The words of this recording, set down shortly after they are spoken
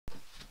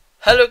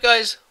Hello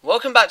guys,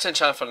 welcome back to the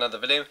channel for another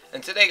video,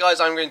 and today guys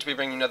I'm going to be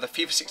bringing you another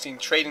FIFA 16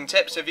 trading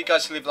tip. So if you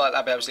guys leave a like,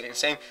 that'd be absolutely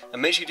insane, and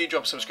make sure you do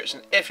drop a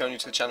subscription if you're new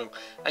to the channel.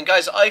 And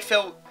guys, I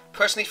feel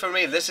personally for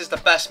me this is the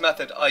best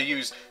method I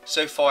use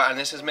so far, and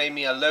this has made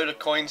me a load of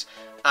coins.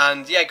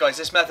 And yeah guys,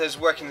 this method is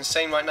working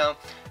insane right now,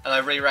 and I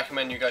really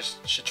recommend you guys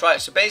should try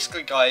it. So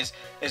basically guys,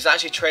 it's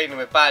actually trading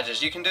with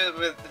badges. You can do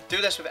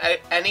this with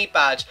any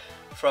badge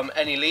from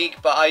any league,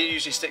 but I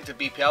usually stick to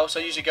BPL. So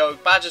I usually go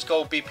badges,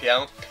 gold,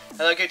 BPL,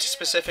 and I go to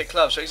specific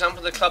clubs. For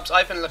example, the clubs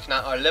I've been looking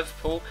at are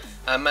Liverpool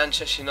and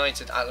Manchester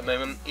United at the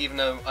moment, even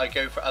though I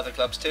go for other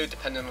clubs too,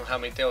 depending on how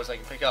many deals I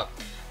can pick up.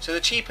 So the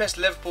cheapest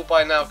Liverpool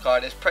buy now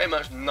card is pretty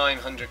much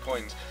 900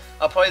 coins.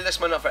 I'll probably list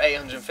mine up for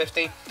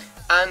 850,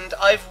 and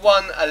I've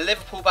won a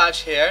Liverpool badge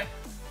here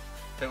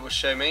that will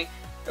show me.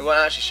 It won't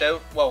actually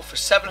show. Well, for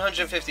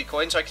 750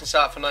 coins, so I can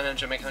sell it for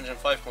 900, make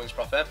 105 coins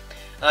profit.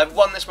 And I've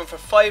won this one for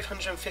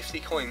 550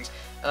 coins,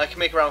 and I can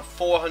make around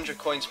 400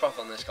 coins profit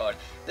on this card.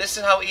 This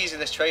is how easy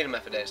this trading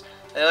method is.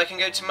 And I can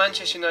go to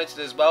Manchester United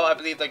as well. I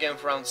believe they're going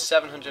for around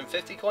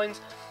 750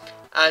 coins.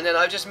 And then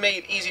I've just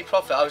made easy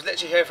profit. I was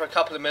literally here for a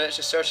couple of minutes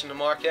just searching the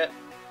market.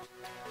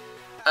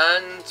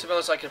 And to be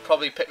honest, I could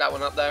probably pick that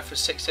one up there for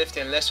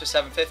 650 and list for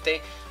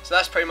 750. So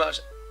that's pretty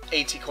much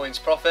 80 coins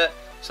profit.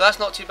 So that's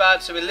not too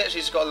bad. So we literally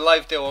just got a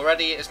live deal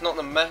already. It's not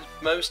the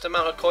most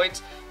amount of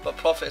coins, but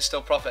profit is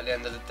still profit at the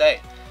end of the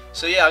day.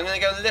 So yeah, I'm going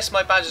to go and list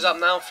my badges up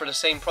now for the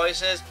same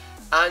prices.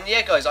 And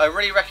yeah guys, I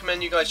really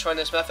recommend you guys trying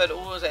this method.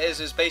 All it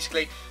is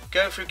basically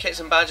going through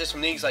kits and badges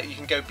from leagues like you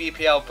can go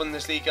BPL,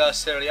 Bundesliga,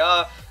 Serie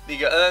A,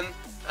 Liga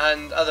 1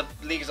 and other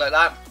leagues like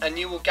that, and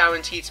you will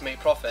guarantee to make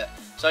profit.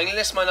 So I'm going to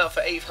list mine up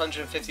for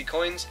 850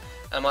 coins,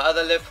 and my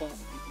other Liverpool,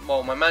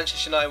 well, my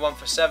Manchester United one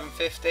for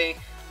 750,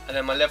 and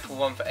then my Liverpool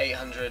one for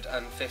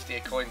 850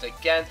 coins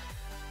again.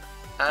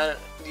 And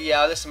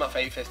yeah, I'll list them up for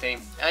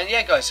 850. And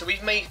yeah guys, so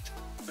we've made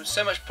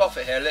so much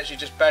profit here, literally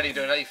just barely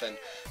doing anything.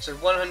 So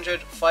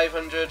 100,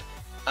 500,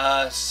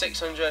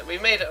 600,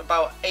 we've made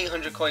about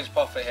 800 coins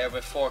profit here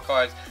with 4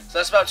 cards. So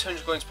that's about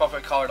 200 coins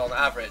profit card on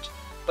average.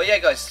 But yeah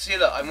guys, see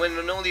look, I'm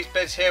winning all these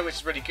bids here, which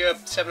is really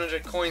good.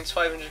 700 coins,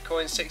 500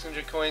 coins,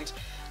 600 coins.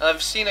 And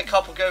I've seen a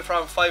couple go for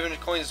around 500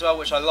 coins as well,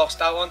 which I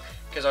lost out on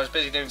because I was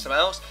busy doing something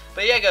else.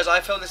 But yeah guys, I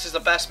feel this is the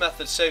best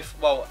method so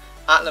well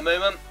at the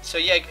moment. So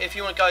yeah, if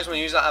you guys want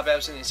to use that, that'd be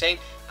absolutely insane.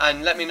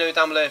 And let me know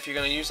down below if you're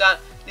going to use that.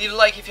 Leave a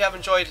like if you have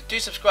enjoyed. Do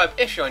subscribe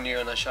if you're new,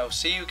 and I shall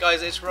see you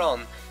guys later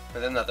on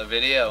with another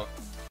video.